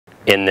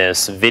In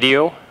this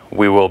video,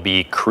 we will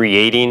be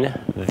creating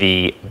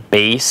the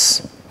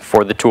base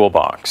for the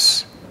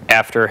toolbox.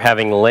 After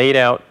having laid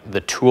out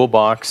the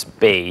toolbox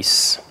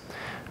base,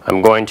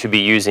 I'm going to be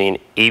using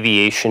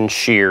aviation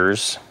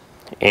shears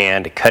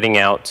and cutting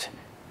out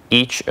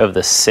each of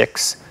the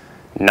 6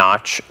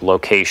 notch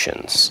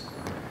locations.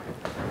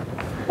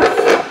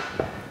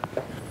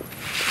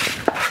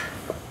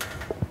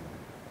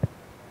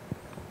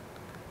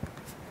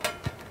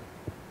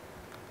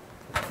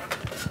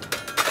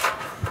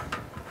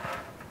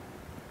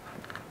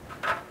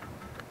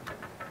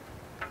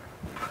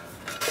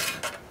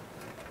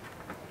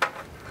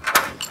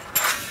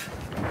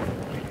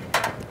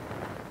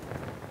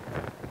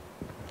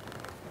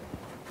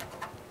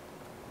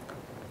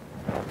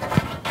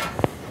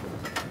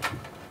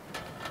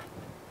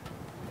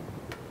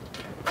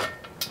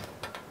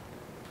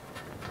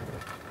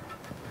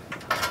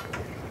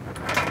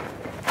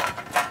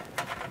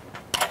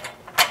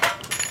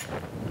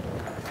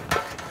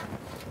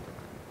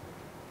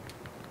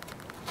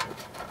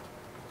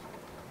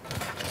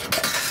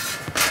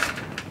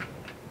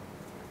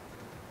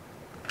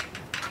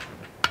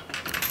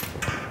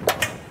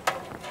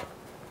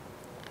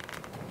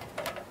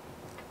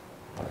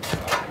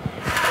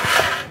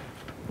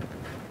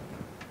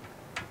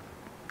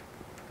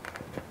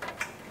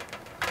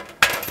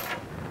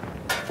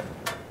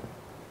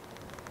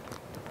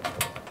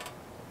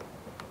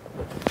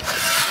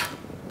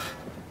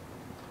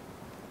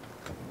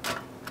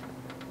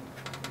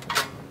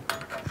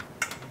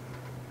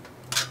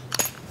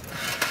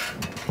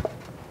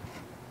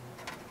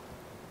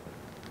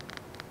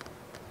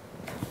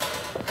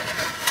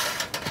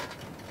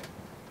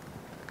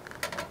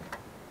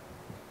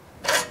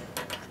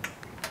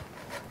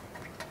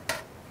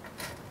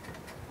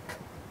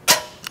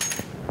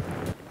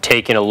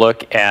 Taking a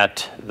look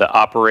at the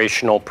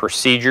operational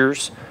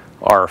procedures,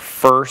 our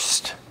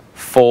first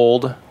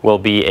fold will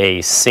be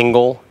a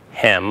single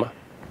hem.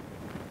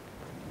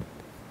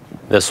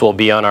 This will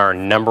be on our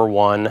number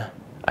 1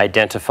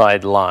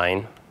 identified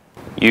line.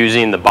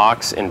 Using the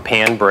box and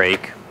pan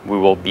brake, we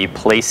will be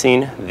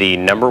placing the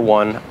number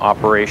 1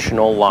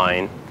 operational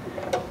line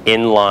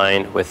in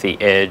line with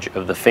the edge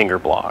of the finger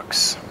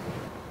blocks.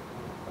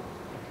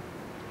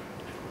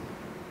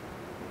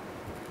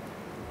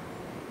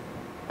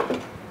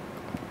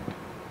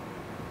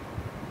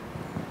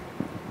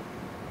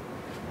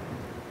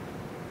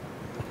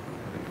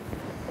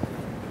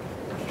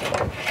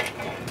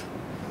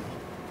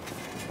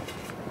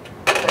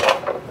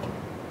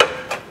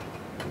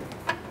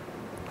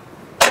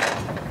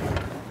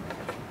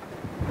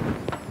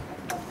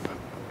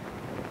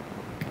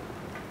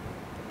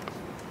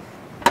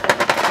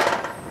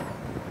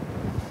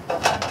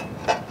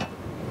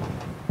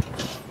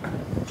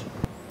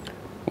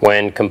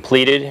 When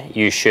completed,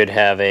 you should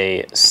have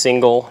a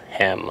single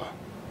hem.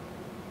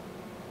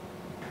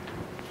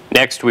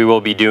 Next, we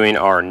will be doing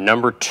our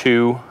number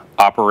 2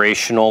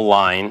 operational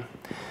line.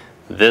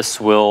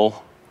 This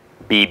will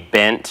be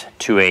bent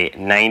to a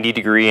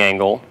 90-degree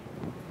angle.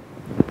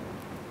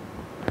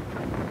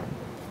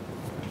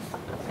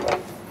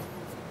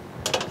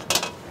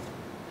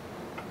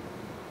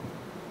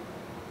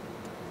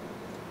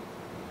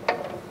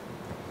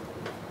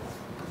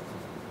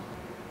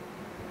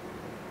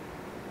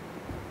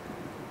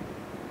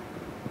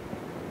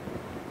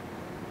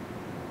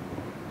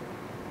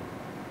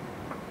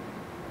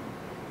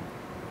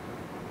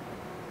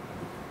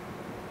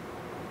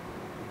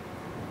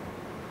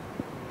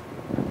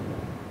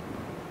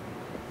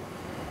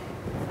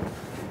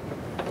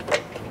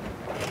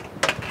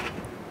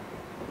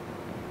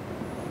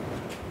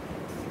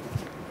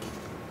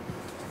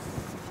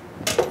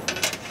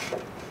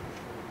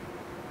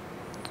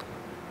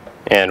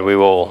 And we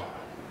will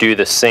do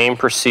the same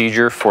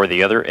procedure for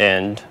the other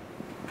end.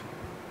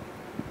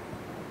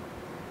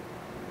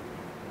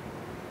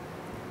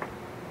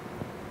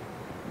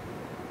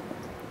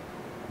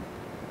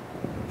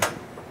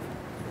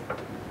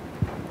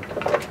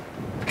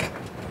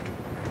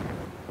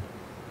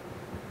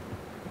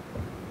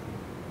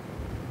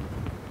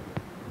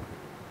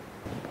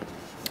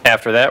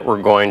 After that,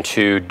 we're going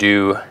to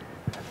do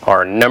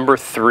our number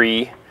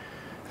 3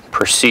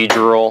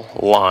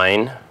 procedural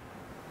line.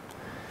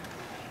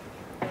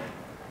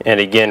 And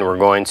again, we're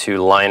going to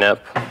line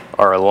up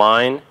our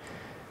line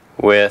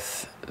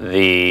with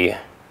the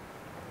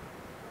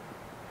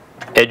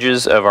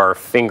edges of our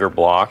finger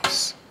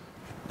blocks.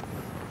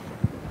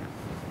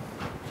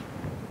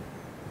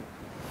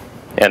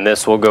 And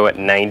this will go at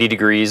 90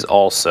 degrees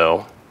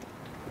also.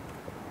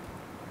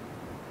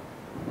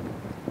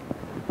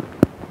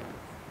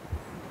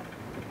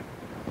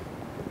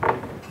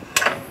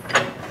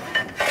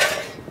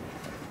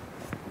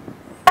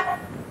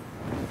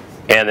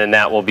 And then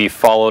that will be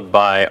followed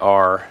by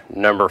our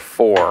number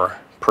 4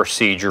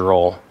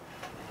 procedural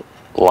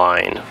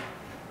line.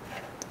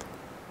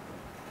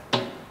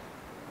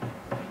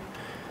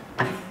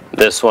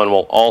 This one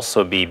will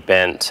also be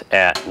bent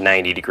at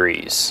 90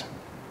 degrees.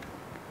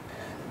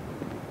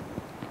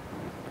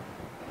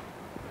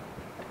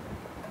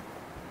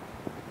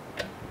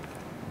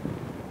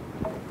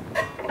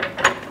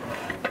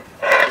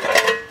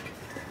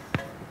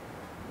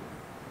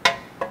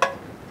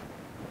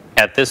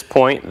 At this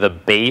point, the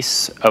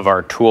base of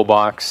our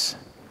toolbox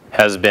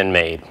has been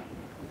made.